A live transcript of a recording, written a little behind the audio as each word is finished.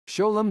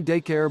Sholom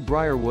Daycare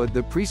Briarwood.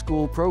 The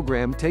preschool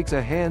program takes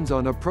a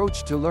hands-on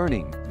approach to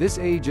learning. This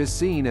age is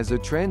seen as a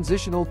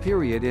transitional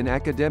period in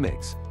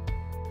academics.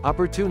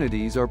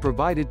 Opportunities are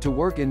provided to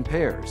work in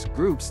pairs,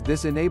 groups.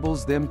 This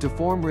enables them to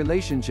form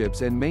relationships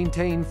and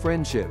maintain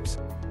friendships.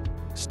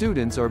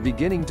 Students are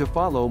beginning to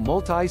follow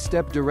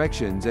multi-step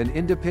directions and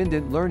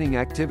independent learning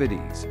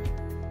activities.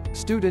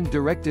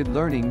 Student-directed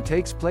learning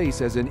takes place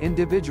as an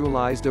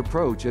individualized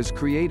approach is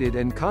created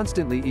and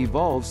constantly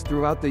evolves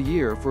throughout the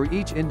year for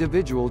each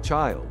individual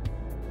child.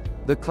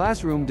 The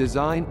classroom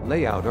design,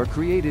 layout are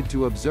created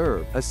to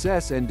observe,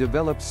 assess and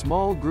develop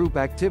small group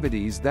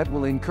activities that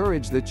will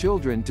encourage the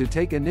children to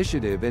take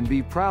initiative and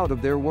be proud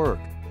of their work.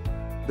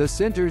 The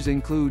centers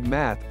include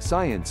math,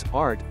 science,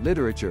 art,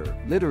 literature,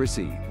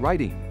 literacy,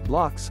 writing,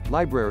 blocks,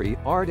 library,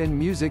 art and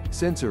music,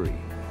 sensory.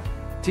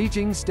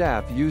 Teaching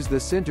staff use the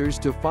centers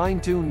to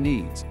fine-tune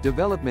needs,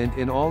 development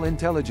in all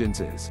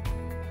intelligences.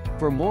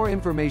 For more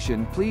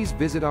information, please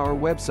visit our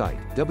website,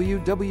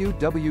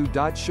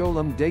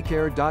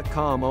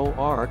 www.sholomdaycare.com,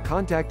 or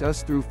contact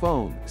us through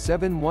phone,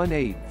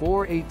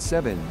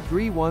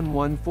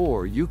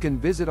 718-487-3114. You can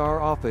visit our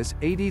office,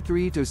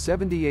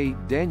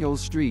 83-78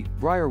 Daniels Street,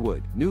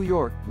 Briarwood, New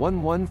York,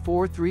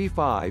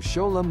 11435.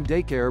 Sholom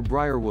Daycare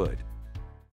Briarwood.